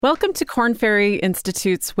Welcome to Korn Ferry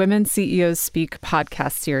Institute's Women CEOs Speak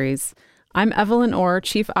podcast series. I'm Evelyn Orr,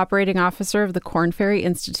 Chief Operating Officer of the Korn Ferry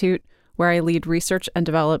Institute, where I lead research and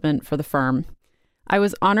development for the firm. I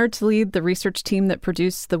was honored to lead the research team that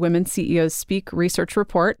produced the Women CEOs Speak research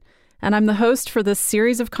report, and I'm the host for this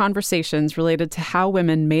series of conversations related to how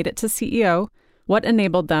women made it to CEO, what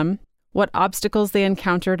enabled them, what obstacles they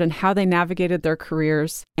encountered, and how they navigated their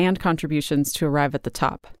careers and contributions to arrive at the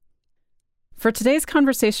top. For today's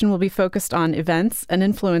conversation, we'll be focused on events and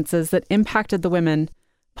influences that impacted the women,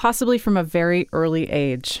 possibly from a very early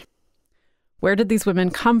age. Where did these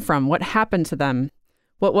women come from? What happened to them?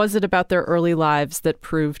 What was it about their early lives that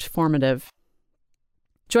proved formative?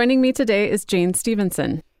 Joining me today is Jane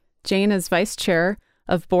Stevenson. Jane is Vice Chair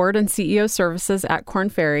of Board and CEO Services at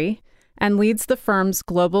Korn Ferry and leads the firm's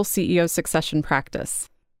global CEO succession practice.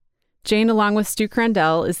 Jane, along with Stu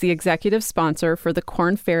Crandell, is the executive sponsor for the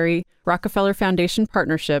Korn Ferry Rockefeller Foundation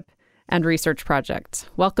Partnership and Research Project.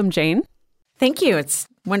 Welcome, Jane. Thank you. It's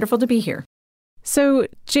wonderful to be here. So,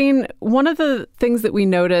 Jane, one of the things that we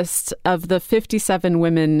noticed of the 57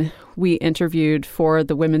 women we interviewed for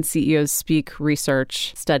the Women CEOs Speak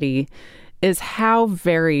research study is how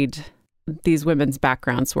varied these women's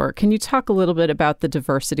backgrounds were. Can you talk a little bit about the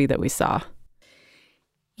diversity that we saw?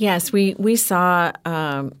 Yes, we saw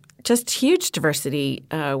just huge diversity.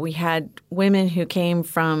 We had women who came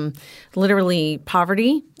from literally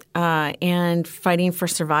poverty and fighting for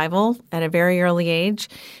survival at a very early age,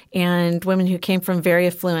 and women who came from very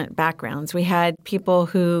affluent backgrounds. We had people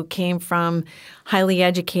who came from highly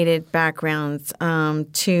educated backgrounds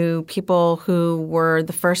to people who were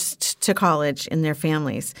the first to college in their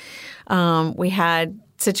families. We had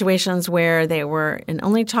situations where they were an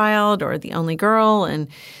only child or the only girl, and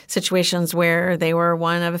situations where they were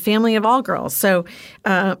one of a family of all girls. So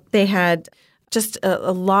they had just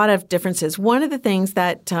a lot of differences. One of the things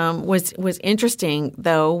that was interesting,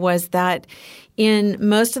 though, was that in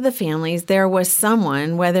most of the families, there was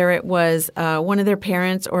someone, whether it was one of their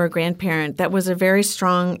parents or a grandparent, that was a very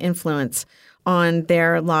strong influence on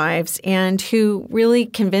their lives and who really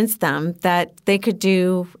convinced them that they could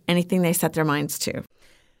do anything they set their minds to.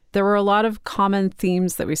 There were a lot of common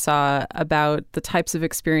themes that we saw about the types of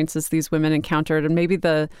experiences these women encountered and maybe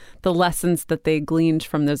the lessons that they gleaned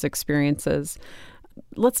from those experiences.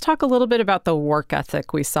 Let's talk a little bit about the work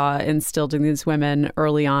ethic we saw instilled in these women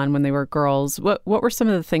early on when they were girls. What were some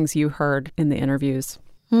of the things you heard in the interviews?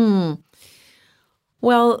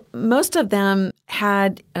 Well, most of them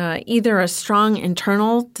had either a strong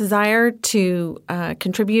internal desire to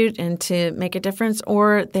contribute and to make a difference,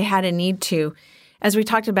 or they had a need to. As we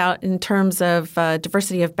talked about in terms of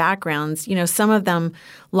diversity of backgrounds, some of them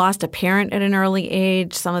lost a parent at an early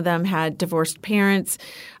age. Some of them had divorced parents.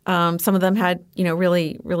 Some of them had,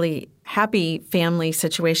 really, really happy family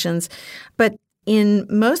situations. But in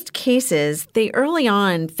most cases, they early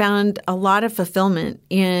on found a lot of fulfillment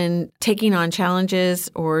in taking on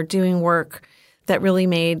challenges or doing work that really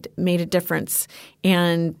made a difference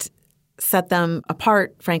and set them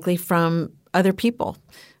apart, frankly, from other people.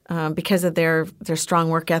 Because of their strong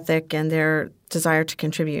work ethic and their desire to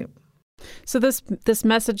contribute. So this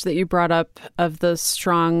message that you brought up of the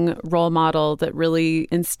strong role model that really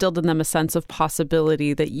instilled in them a sense of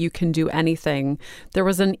possibility that you can do anything, there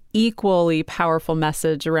was an equally powerful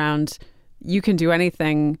message around you can do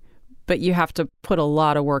anything, but you have to put a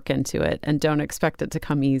lot of work into it and don't expect it to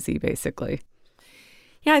come easy, basically.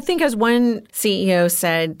 Yeah, I think as one CEO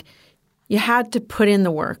said, you had to put in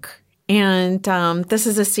the work. And this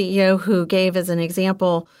is a CEO who gave, as an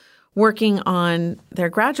example, working on their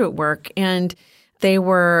graduate work. And they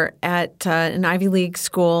were at an Ivy League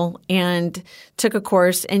school and took a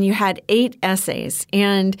course, and you had 8 essays.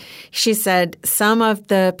 And she said some of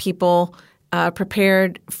the people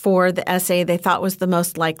prepared for the essay they thought was the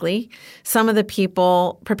most likely. Some of the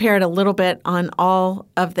people prepared a little bit on all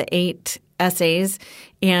of the 8 essays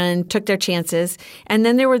and took their chances. And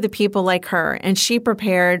then there were the people like her, and she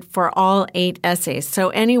prepared for all 8 essays. So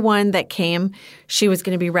anyone that came, she was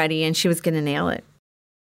going to be ready and she was going to nail it.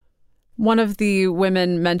 One of the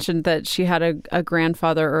women mentioned that she had a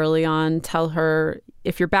grandfather early on tell her,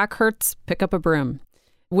 if your back hurts, pick up a broom,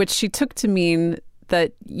 which she took to mean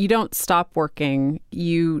that you don't stop working,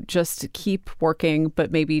 you just keep working, but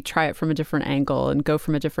maybe try it from a different angle and go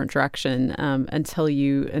from a different direction until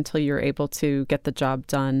you're able to get the job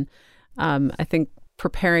done. I think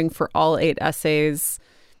preparing for all 8 essays,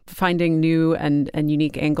 finding new and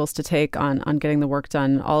unique angles to take on getting the work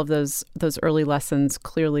done, all of those early lessons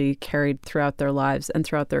clearly carried throughout their lives and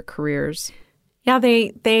throughout their careers. Yeah,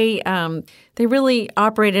 they really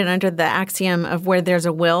operated under the axiom of where there's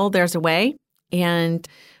a will, there's a way. And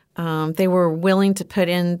They were willing to put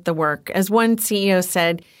in the work. As one CEO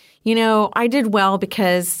said, I did well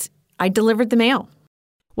because I delivered the mail.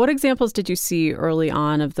 What examples did you see early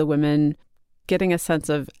on of the women getting a sense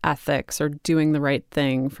of ethics or doing the right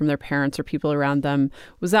thing from their parents or people around them?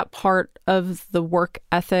 Was that part of the work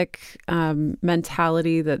ethic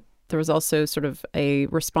mentality, that there was also sort of a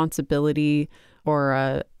responsibility or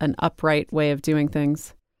an upright way of doing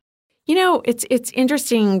things? It's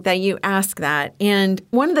interesting that you ask that. And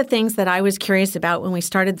one of the things that I was curious about when we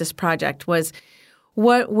started this project was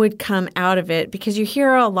what would come out of it, because you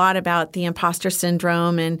hear a lot about the imposter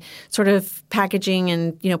syndrome and sort of packaging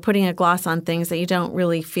and, putting a gloss on things that you don't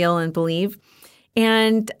really feel and believe.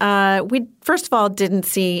 And we, first of all, didn't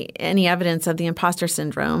see any evidence of the imposter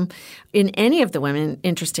syndrome in any of the women,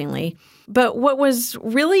 interestingly. But what was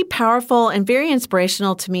really powerful and very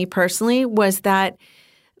inspirational to me personally was that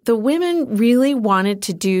the women really wanted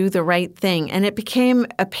to do the right thing. And it became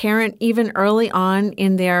apparent even early on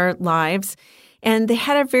in their lives. And they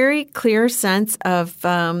had a very clear sense of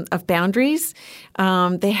boundaries.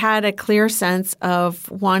 They had a clear sense of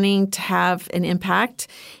wanting to have an impact.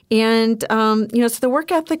 And, so the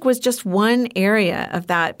work ethic was just one area of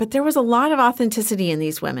that. But there was a lot of authenticity in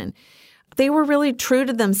these women. They were really true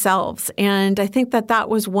to themselves. And I think that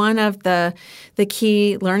was one of the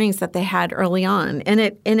key learnings that they had early on. And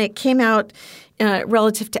it came out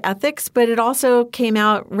relative to ethics, but it also came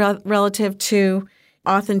out relative to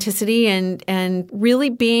authenticity and really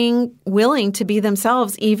being willing to be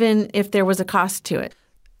themselves, even if there was a cost to it.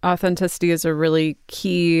 Authenticity is a really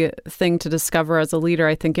key thing to discover as a leader,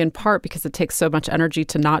 I think, in part because it takes so much energy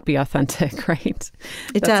to not be authentic, right?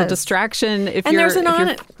 It does. That's a distraction. There's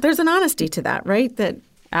an honesty to that, right?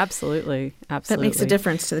 Absolutely. That makes a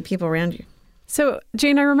difference to the people around you. So,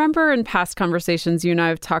 Jane, I remember in past conversations, you and I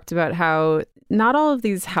have talked about how not all of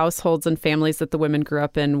these households and families that the women grew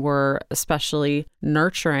up in were especially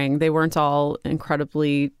nurturing. They weren't all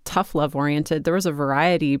incredibly tough love oriented. There was a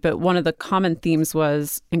variety, but one of the common themes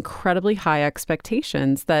was incredibly high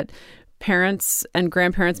expectations that parents and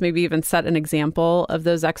grandparents maybe even set an example of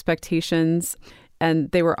those expectations. And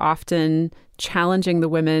they were often challenging the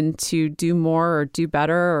women to do more or do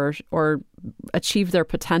better or achieve their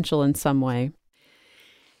potential in some way.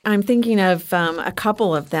 I'm thinking of a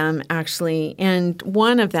couple of them, actually. And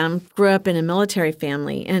one of them grew up in a military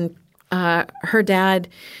family. And her dad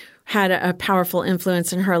had a powerful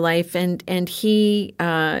influence in her life. And he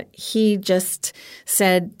just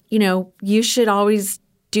said, you should always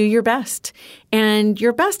do your best. And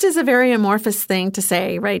your best is a very amorphous thing to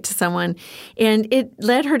say, right, to someone. And it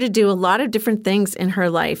led her to do a lot of different things in her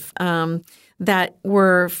life that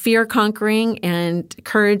were fear-conquering and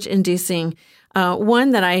courage-inducing.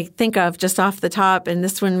 One that I think of just off the top, and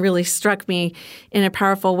this one really struck me in a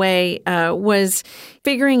powerful way, was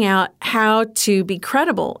figuring out how to be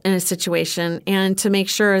credible in a situation and to make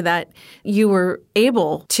sure that you were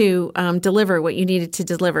able to deliver what you needed to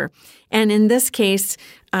deliver. And in this case,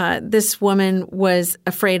 this woman was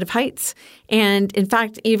afraid of heights. And in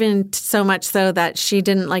fact, even so much so that she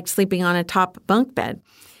didn't like sleeping on a top bunk bed.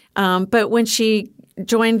 But when she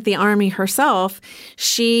joined the Army herself,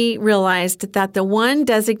 she realized that the one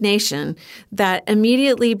designation that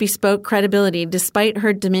immediately bespoke credibility, despite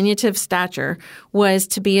her diminutive stature, was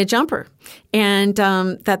to be a jumper. And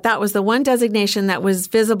that was the one designation that was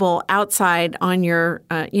visible outside on your,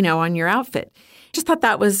 on your outfit. Just thought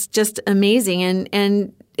that was just amazing.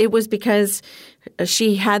 And it was because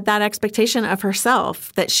she had that expectation of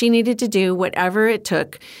herself that she needed to do whatever it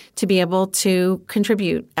took to be able to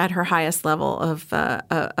contribute at her highest level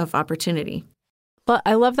of opportunity. Well,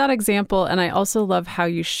 I love that example. And I also love how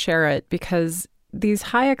you share it, because these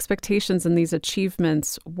high expectations and these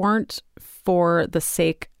achievements weren't for the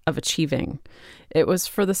sake of achieving. It was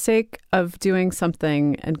for the sake of doing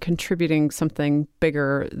something and contributing something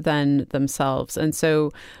bigger than themselves. And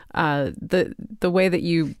so the way that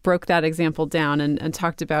you broke that example down and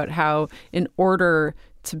talked about how in order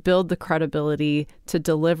to build the credibility to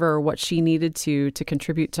deliver what she needed to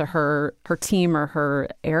contribute to her team or her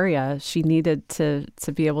area, she needed to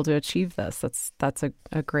be able to achieve this. That's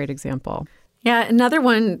a great example. Yeah, another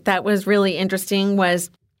one that was really interesting was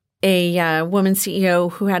a woman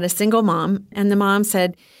CEO who had a single mom, and the mom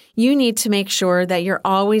said, you need to make sure that you're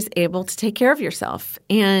always able to take care of yourself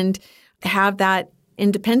and have that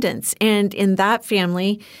independence. And in that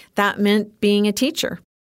family, that meant being a teacher.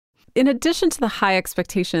 In addition to the high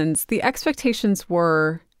expectations, the expectations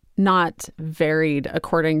were not varied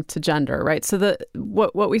according to gender, right? So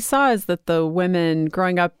what we saw is that the women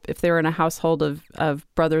growing up, if they were in a household of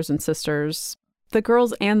brothers and sisters, the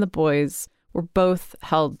girls and the boys were both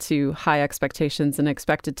held to high expectations and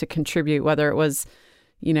expected to contribute, whether it was,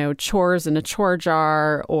 chores in a chore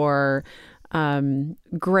jar or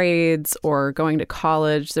grades or going to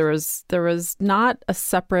college. There was not a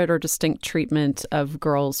separate or distinct treatment of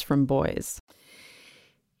girls from boys.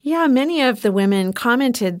 Yeah, many of the women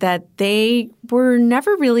commented that they were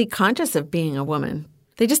never really conscious of being a woman.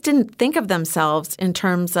 They just didn't think of themselves in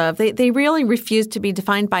terms of, they really refused to be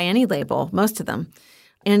defined by any label, most of them.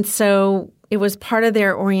 And so it was part of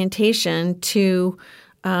their orientation to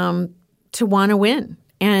want to win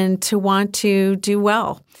and to want to do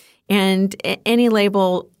well. And any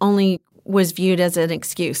label only was viewed as an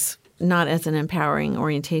excuse, not as an empowering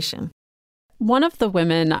orientation. One of the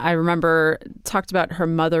women I remember talked about her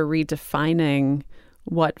mother redefining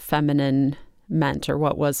what feminine meant or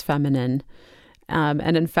what was feminine,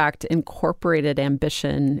 and in fact incorporated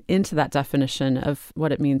ambition into that definition of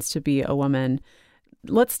what it means to be a woman.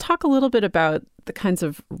 Let's talk a little bit about the kinds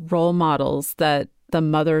of role models that the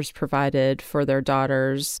mothers provided for their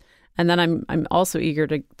daughters. And then I'm also eager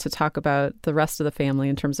to talk about the rest of the family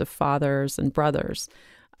in terms of fathers and brothers.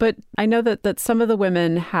 But I know that some of the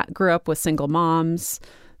women grew up with single moms.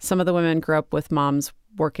 Some of the women grew up with moms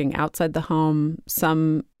working outside the home.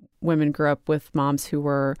 Some women grew up with moms who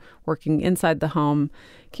were working inside the home.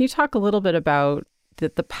 Can you talk a little bit about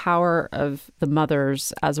the power of the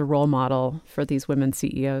mothers as a role model for these women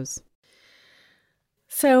CEOs?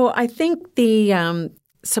 So I think the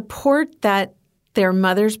support that their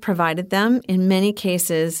mothers provided them in many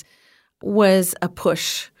cases was a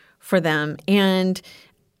push for them. And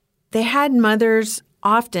they had mothers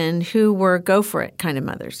often who were go-for-it kind of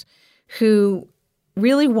mothers who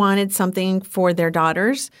really wanted something for their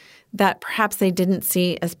daughters that perhaps they didn't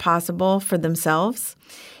see as possible for themselves.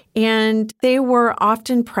 And they were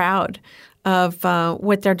often proud of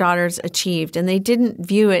what their daughters achieved, and they didn't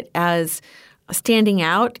view it as standing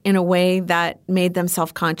out in a way that made them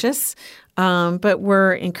self-conscious, but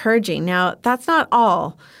were encouraging. Now, that's not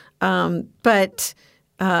all, but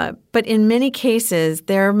in many cases,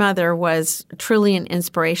 their mother was truly an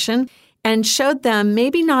inspiration and showed them,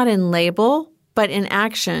 maybe not in label, but in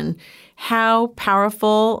action, how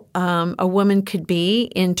powerful a woman could be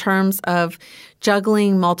in terms of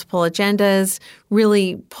juggling multiple agendas,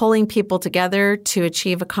 really pulling people together to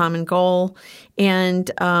achieve a common goal, and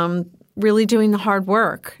really doing the hard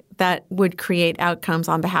work that would create outcomes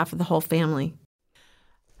on behalf of the whole family.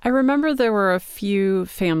 I remember there were a few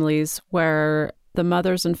families where the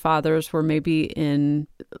mothers and fathers were maybe in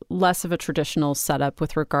less of a traditional setup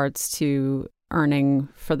with regards to earning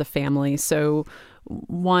for the family. So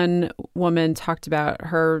one woman talked about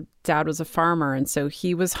her dad was a farmer, and so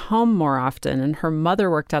he was home more often, and her mother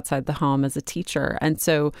worked outside the home as a teacher. And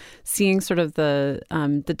so seeing sort of the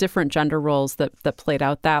different gender roles that played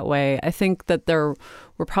out that way, I think that there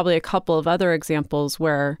were probably a couple of other examples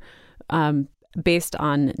where based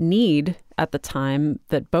on need at the time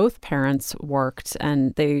that both parents worked,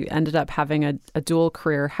 and they ended up having a dual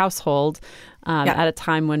career household at a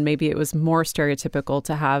time when maybe it was more stereotypical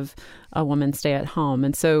to have a woman stay at home.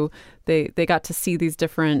 And so they got to see these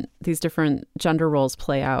different gender roles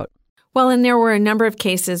play out. Well, and there were a number of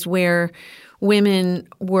cases where women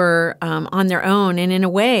were on their own, and in a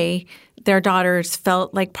way, their daughters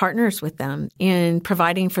felt like partners with them in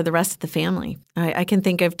providing for the rest of the family. I can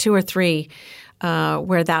think of 2 or 3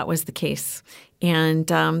 where that was the case. And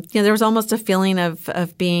there was almost a feeling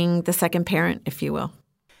of being the second parent, if you will.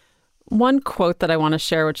 One quote that I want to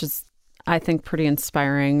share, which is, I think, pretty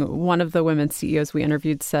inspiring. One of the women CEOs we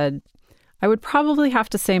interviewed said, "I would probably have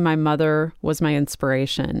to say my mother was my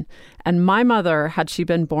inspiration. And my mother, had she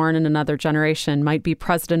been born in another generation, might be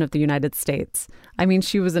president of the United States. I mean,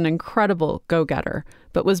 she was an incredible go-getter,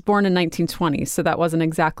 but was born in 1920, so that wasn't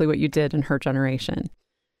exactly what you did in her generation."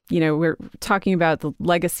 We're talking about the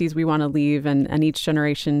legacies we want to leave and each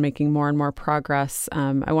generation making more and more progress.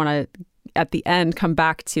 I want to, at the end, come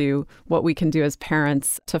back to what we can do as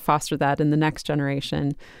parents to foster that in the next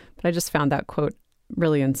generation. But I just found that quote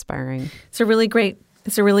really inspiring. It's a really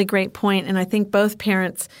great point. And I think both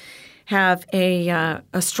parents have a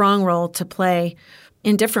strong role to play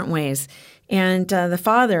in different ways. And the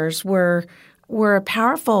fathers were a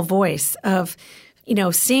powerful voice of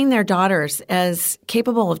seeing their daughters as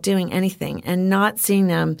capable of doing anything and not seeing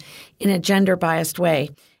them in a gender-biased way.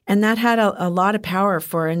 And that had a lot of power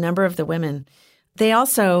for a number of the women. They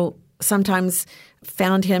also sometimes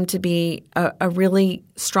found him to be a really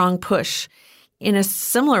strong push in a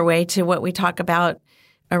similar way to what we talk about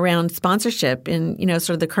around sponsorship in,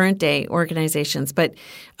 sort of the current day organizations. But,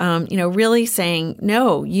 really saying,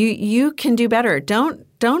 no, you can do better. Don't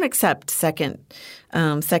accept second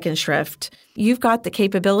second shift. You've got the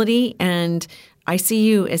capability, and I see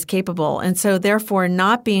you as capable. And so therefore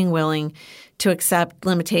not being willing to accept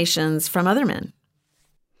limitations from other men.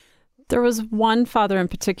 There was one father in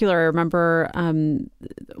particular. I remember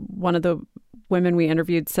one of the women we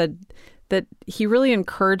interviewed said that he really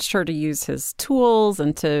encouraged her to use his tools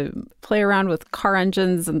and to play around with car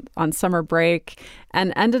engines on summer break,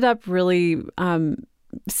 and ended up really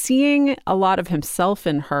seeing a lot of himself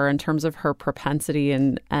in her in terms of her propensity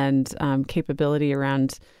and capability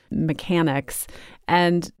around mechanics,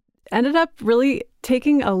 and ended up really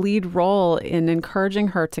taking a lead role in encouraging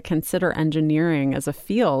her to consider engineering as a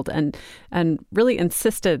field, and really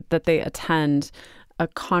insisted that they attend a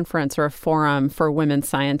conference or a forum for women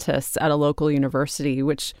scientists at a local university,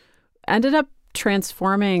 which ended up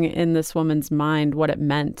transforming in this woman's mind what it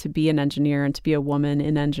meant to be an engineer and to be a woman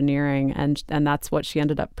in engineering, and that's what she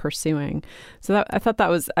ended up pursuing. So I thought that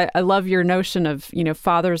was I love your notion of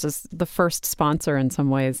fathers as the first sponsor in some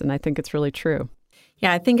ways, and I think it's really true.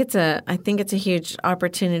 Yeah, I think it's a huge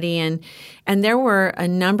opportunity, and there were a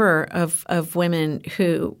number of women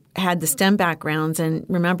who had the STEM backgrounds, and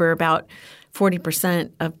remember about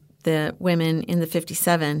 40% of the women in the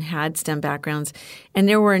 57 had STEM backgrounds. And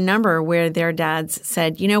there were a number where their dads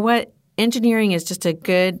said, you know what, engineering is just a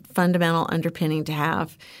good fundamental underpinning to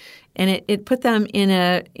have. And it put them in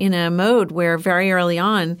a mode where very early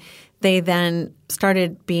on, they then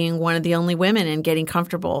started being one of the only women and getting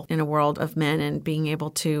comfortable in a world of men and being able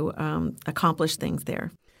to accomplish things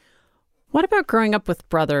there. What about growing up with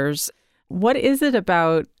brothers? What is it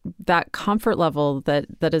about that comfort level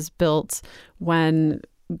that is built when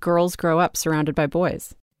girls grow up surrounded by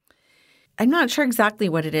boys? I'm not sure exactly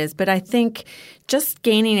what it is, but I think just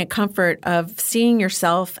gaining a comfort of seeing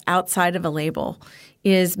yourself outside of a label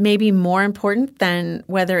is maybe more important than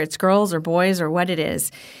whether it's girls or boys or what it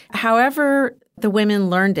is. However, the women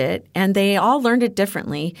learned it, and they all learned it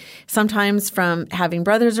differently, sometimes from having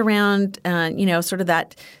brothers around, sort of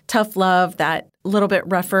that tough love, that little bit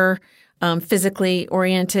rougher, physically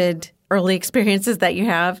oriented early experiences that you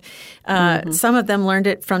have. Some of them learned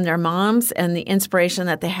it from their moms and the inspiration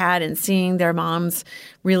that they had in seeing their moms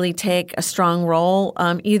really take a strong role,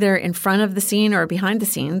 either in front of the scene or behind the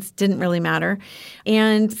scenes, didn't really matter.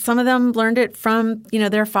 And some of them learned it from,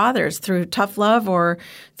 their fathers through tough love or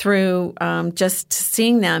through just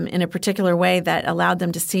seeing them in a particular way that allowed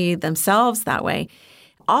them to see themselves that way.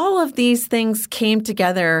 All of these things came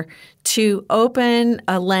together to open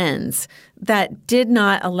a lens that did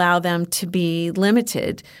not allow them to be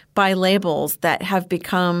limited by labels that have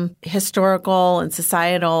become historical and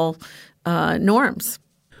societal norms.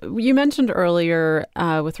 You mentioned earlier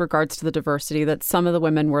with regards to the diversity that some of the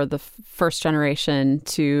women were the first generation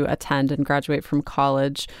to attend and graduate from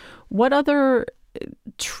college. What other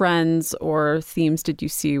trends or themes did you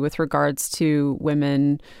see with regards to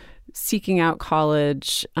women seeking out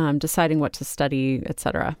college, deciding what to study, et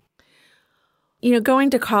cetera? Going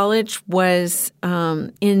to college was,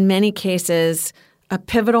 in many cases, a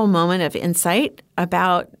pivotal moment of insight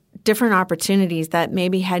about different opportunities that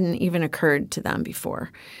maybe hadn't even occurred to them before.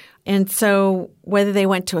 And so whether they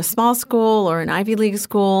went to a small school or an Ivy League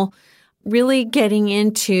school, really getting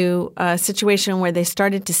into a situation where they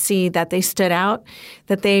started to see that they stood out,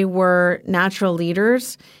 that they were natural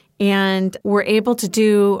leaders, and were able to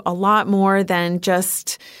do a lot more than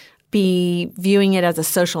just be viewing it as a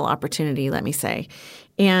social opportunity, let me say.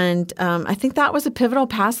 And I think that was a pivotal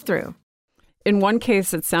pass-through. In one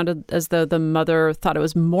case, it sounded as though the mother thought it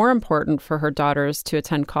was more important for her daughters to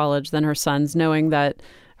attend college than her sons, knowing that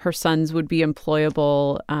her sons would be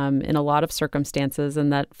employable in a lot of circumstances,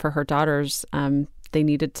 and that for her daughters, they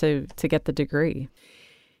needed to get the degree.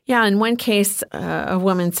 Yeah, in one case, a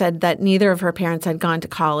woman said that neither of her parents had gone to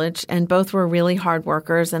college, and both were really hard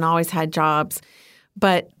workers and always had jobs.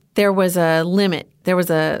 But there was a limit. There was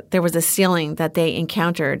a ceiling that they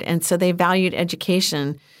encountered, and so they valued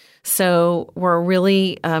education. So were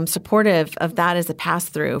really supportive of that as a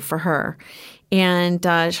pass-through for her. And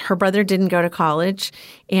her brother didn't go to college,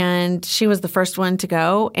 and she was the first one to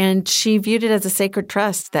go. And she viewed it as a sacred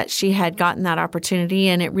trust that she had gotten that opportunity,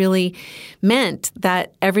 and it really meant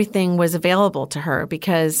that everything was available to her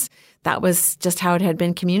because that was just how it had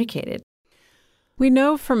been communicated. We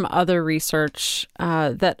know from other research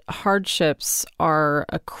that hardships are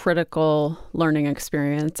a critical learning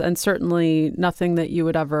experience, and certainly nothing that you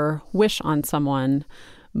would ever wish on someone,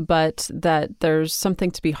 but that there's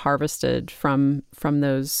something to be harvested from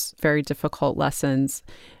those very difficult lessons.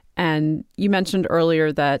 And you mentioned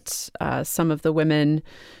earlier that some of the women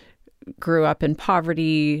grew up in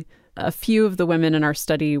poverty. A few of the women in our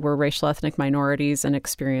study were racial ethnic minorities and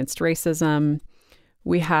experienced racism.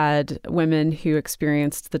 We had women who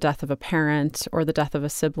experienced the death of a parent or the death of a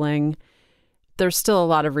sibling. There's still a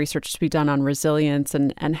lot of research to be done on resilience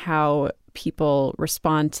and how people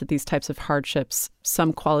respond to these types of hardships.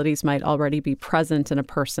 Some qualities might already be present in a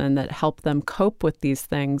person that help them cope with these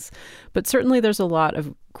things. But certainly there's a lot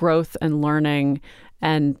of growth and learning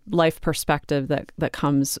and life perspective that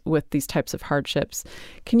comes with these types of hardships.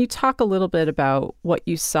 Can you talk a little bit about what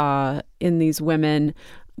you saw in these women,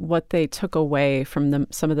 what they took away from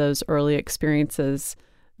some of those early experiences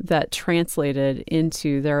that translated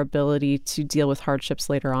into their ability to deal with hardships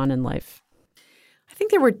later on in life? I think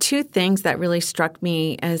there were two things that really struck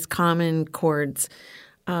me as common chords.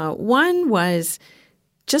 One was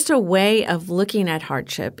just a way of looking at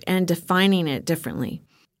hardship and defining it differently.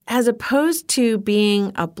 As opposed to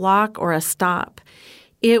being a block or a stop,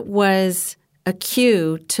 it was a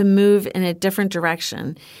cue to move in a different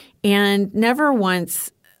direction. And never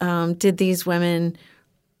once did these women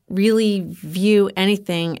really view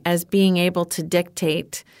anything as being able to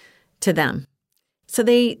dictate to them. So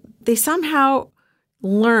they somehow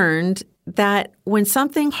learned that when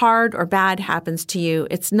something hard or bad happens to you,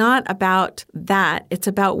 it's not about that. It's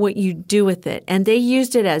about what you do with it. And they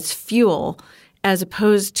used it as fuel as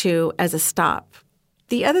opposed to as a stop.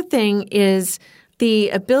 The other thing is the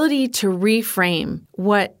ability to reframe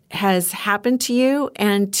what has happened to you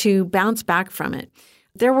and to bounce back from it.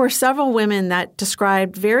 There were several women that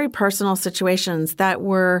described very personal situations that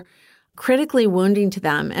were critically wounding to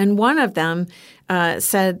them. And one of them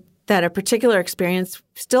said that a particular experience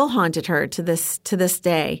still haunted her to this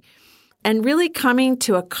day. And really coming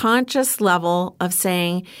to a conscious level of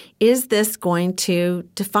saying, is this going to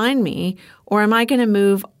define me, or am I going to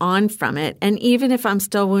move on from it? And even if I'm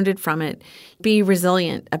still wounded from it, be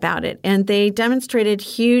resilient about it. And they demonstrated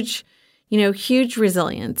huge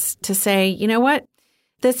resilience to say, you know what,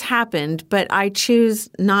 this happened, but I choose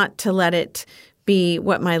not to let it be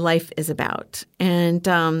what my life is about. And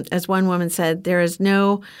as one woman said, there is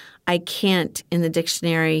no I can't in the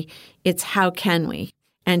dictionary. It's how can we?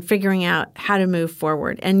 And figuring out how to move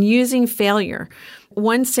forward and using failure.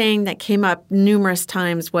 One saying that came up numerous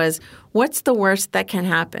times was, what's the worst that can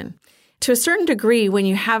happen? To a certain degree, when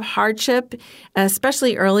you have hardship,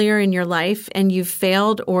 especially earlier in your life, and you've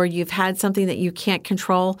failed or you've had something that you can't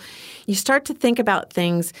control, you start to think about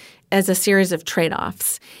things as a series of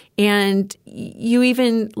trade-offs. And you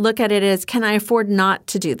even look at it as, can I afford not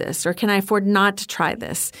to do this? Or can I afford not to try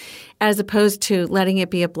this? As opposed to letting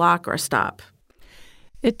it be a block or a stop.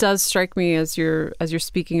 It does strike me as you're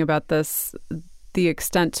speaking about this, the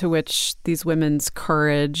extent to which these women's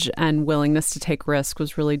courage and willingness to take risk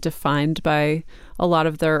was really defined by a lot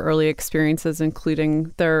of their early experiences,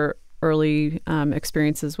 including their early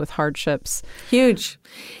experiences with hardships. Huge.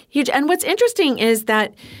 And what's interesting is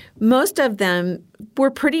that most of them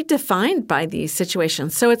were pretty defined by these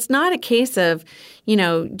situations. So it's not a case of,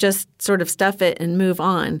 just sort of stuff it and move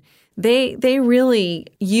on. They really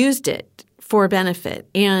used it for benefit,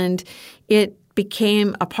 and it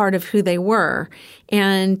became a part of who they were.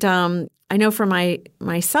 And I know for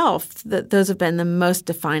myself that those have been the most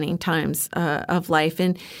defining times of life.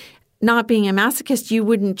 And not being a masochist, you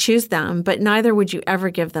wouldn't choose them, but neither would you ever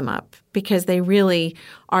give them up because they really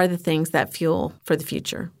are the things that fuel for the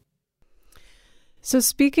future. So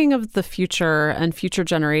speaking of the future and future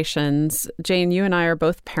generations, Jane, you and I are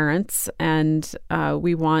both parents, and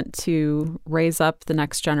we want to raise up the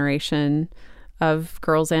next generation of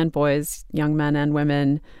girls and boys, young men and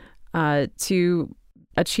women, to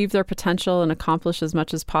achieve their potential and accomplish as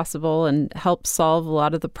much as possible and help solve a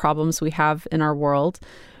lot of the problems we have in our world.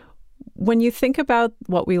 When you think about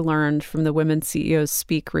what we learned from the Women CEOs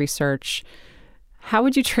Speak research, how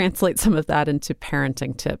would you translate some of that into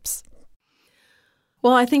parenting tips?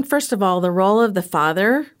 Well, I think, first of all, the role of the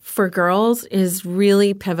father for girls is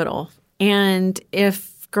really pivotal. And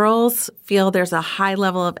if girls feel there's a high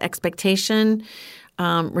level of expectation,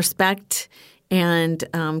 respect, and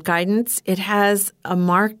guidance, it has a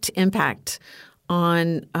marked impact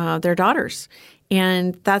on their daughters.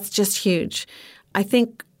 And that's just huge. I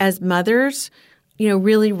think as mothers,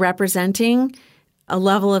 really representing a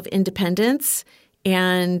level of independence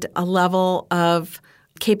and a level of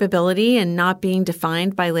capability and not being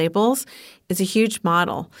defined by labels is a huge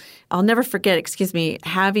model. I'll never forget,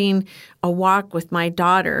 having a walk with my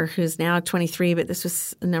daughter, who's now 23, but this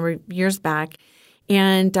was a number of years back.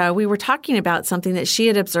 And we were talking about something that she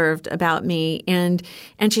had observed about me. And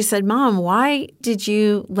she said, "Mom, why did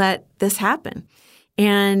you let this happen?"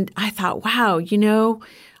 And I thought, wow,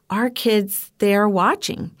 our kids, they are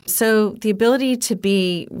watching. So the ability to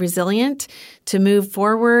be resilient, to move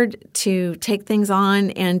forward, to take things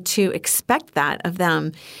on, and to expect that of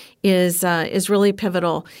them is really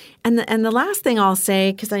pivotal. And the last thing I'll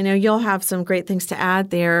say, because I know you'll have some great things to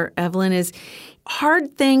add there, Evelyn, is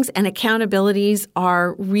hard things and accountabilities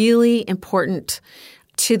are really important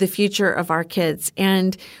to the future of our kids.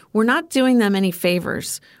 And we're not doing them any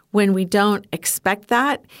favors when we don't expect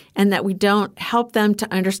that and that we don't help them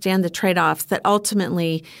to understand the trade-offs that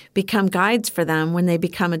ultimately become guides for them when they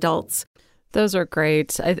become adults. Those are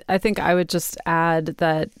great. I think I would just add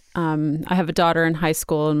that I have a daughter in high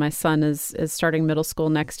school and my son is starting middle school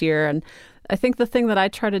next year. And I think the thing that I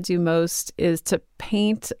try to do most is to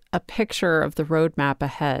paint a picture of the roadmap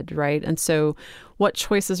ahead, right? And so what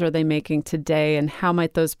choices are they making today and how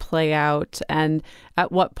might those play out? And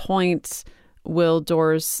at what point will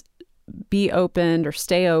doors be opened or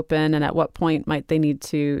stay open? And at what point might they need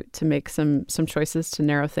to make some choices to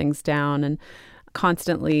narrow things down, and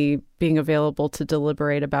constantly being available to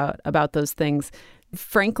deliberate about those things.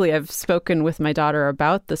 Frankly, I've spoken with my daughter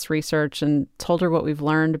about this research and told her what we've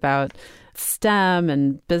learned about STEM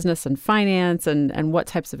and business and finance and what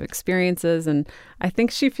types of experiences. And I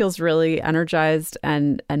think she feels really energized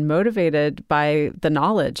and motivated by the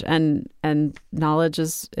knowledge, and knowledge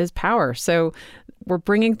is power. So we're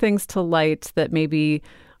bringing things to light that maybe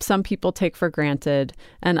some people take for granted,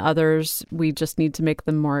 and others we just need to make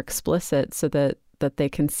them more explicit so that they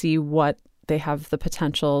can see what they have the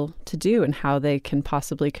potential to do and how they can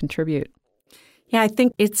possibly contribute. Yeah, I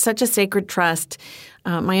think it's such a sacred trust.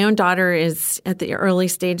 My own daughter is at the early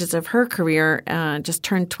stages of her career, just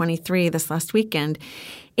turned 23 this last weekend.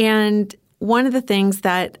 And one of the things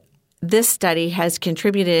that this study has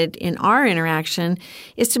contributed in our interaction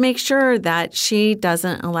is to make sure that she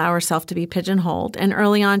doesn't allow herself to be pigeonholed. And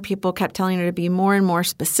early on, people kept telling her to be more and more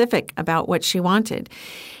specific about what she wanted.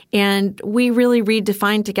 And we really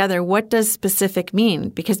redefined together, what does specific mean?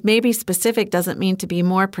 Because maybe specific doesn't mean to be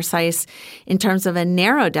more precise in terms of a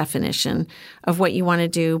narrow definition of what you want to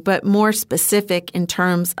do, but more specific in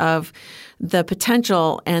terms of the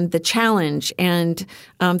potential and the challenge and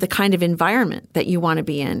the kind of environment that you want to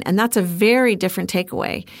be in. And that's a very different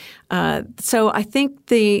takeaway. So I think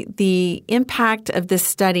the impact of this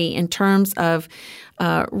study in terms of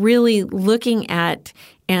really looking at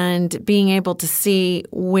and being able to see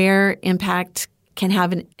where impact can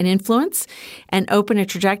have an influence and open a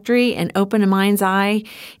trajectory and open a mind's eye,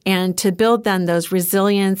 and to build then those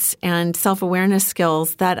resilience and self-awareness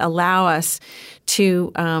skills that allow us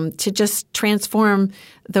to just transform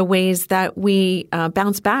the ways that we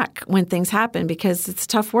bounce back when things happen, because it's a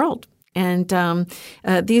tough world. And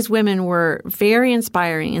these women were very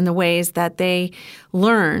inspiring in the ways that they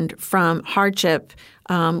learned from hardship,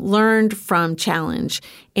 learned from challenge,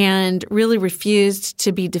 and really refused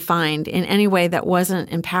to be defined in any way that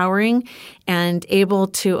wasn't empowering and able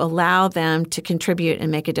to allow them to contribute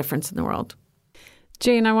and make a difference in the world.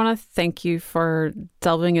 Jane, I want to thank you for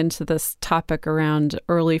delving into this topic around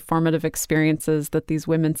early formative experiences that these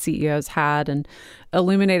women CEOs had, and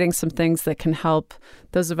illuminating some things that can help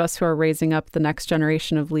those of us who are raising up the next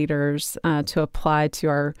generation of leaders to apply to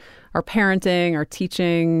our parenting, our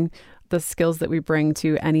teaching, the skills that we bring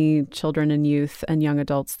to any children and youth and young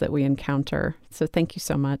adults that we encounter. So thank you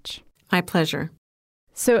so much. My pleasure.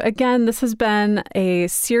 So again, this has been a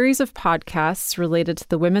series of podcasts related to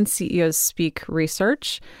the Women CEOs Speak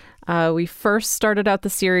research. We first started out the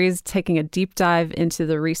series taking a deep dive into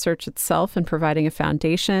the research itself and providing a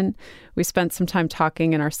foundation. We spent some time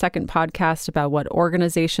talking in our second podcast about what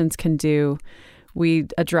organizations can do. We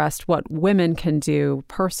addressed what women can do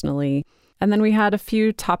personally. And then we had a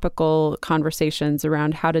few topical conversations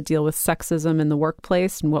around how to deal with sexism in the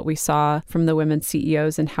workplace and what we saw from the women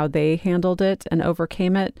CEOs and how they handled it and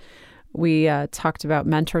overcame it. We talked about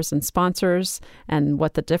mentors and sponsors and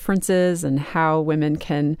what the difference is and how women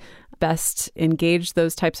can best engage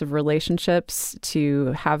those types of relationships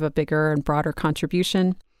to have a bigger and broader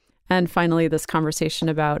contribution. And finally, this conversation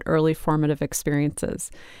about early formative experiences.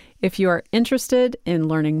 If you are interested in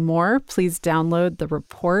learning more, please download the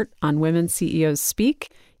report on Women CEOs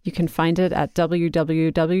Speak. You can find it at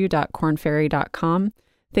www.kornferry.com.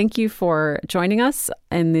 Thank you for joining us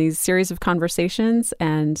in these series of conversations,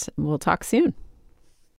 and we'll talk soon.